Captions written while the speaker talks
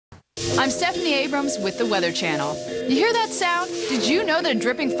I'm Stephanie Abrams with the Weather Channel. You hear that sound? Did you know that a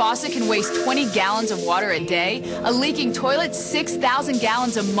dripping faucet can waste 20 gallons of water a day? A leaking toilet, 6,000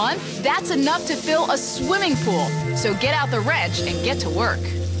 gallons a month? That's enough to fill a swimming pool. So get out the wrench and get to work.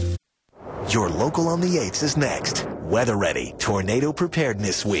 Your local on the 8th is next. Weather Ready, Tornado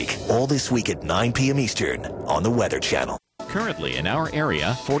Preparedness Week. All this week at 9 p.m. Eastern on the Weather Channel. Currently in our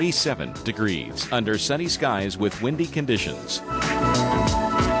area, 47 degrees, under sunny skies with windy conditions.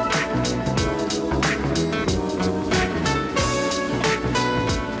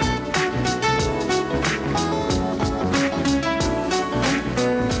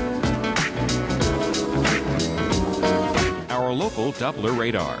 Our local Doppler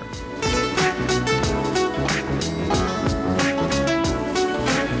radar.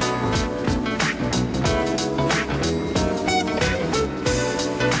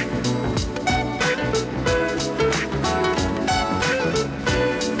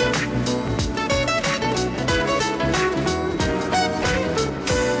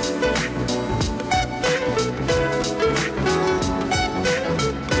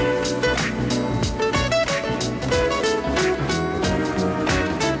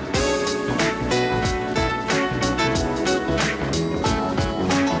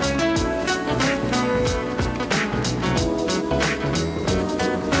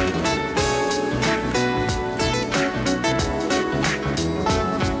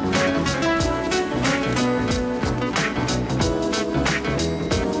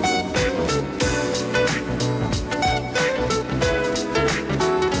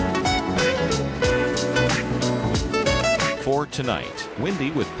 For tonight,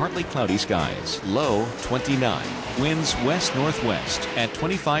 windy with partly cloudy skies, low 29. Winds west-northwest at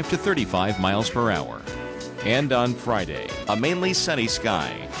 25 to 35 miles per hour. And on Friday, a mainly sunny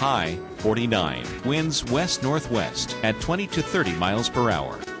sky, high 49. Winds west-northwest at 20 to 30 miles per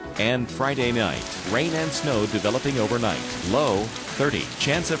hour. And Friday night, rain and snow developing overnight, low 30.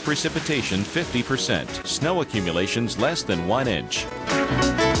 Chance of precipitation 50%. Snow accumulations less than 1 inch.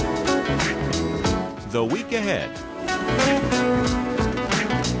 The week ahead.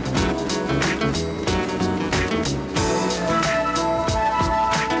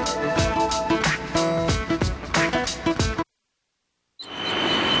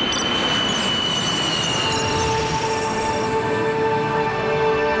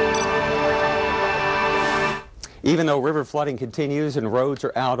 Even though river flooding continues and roads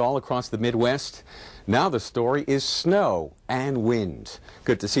are out all across the Midwest, now the story is snow and wind.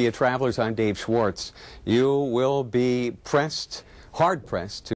 Good to see you, travelers. I'm Dave Schwartz. You will be hard-pressed to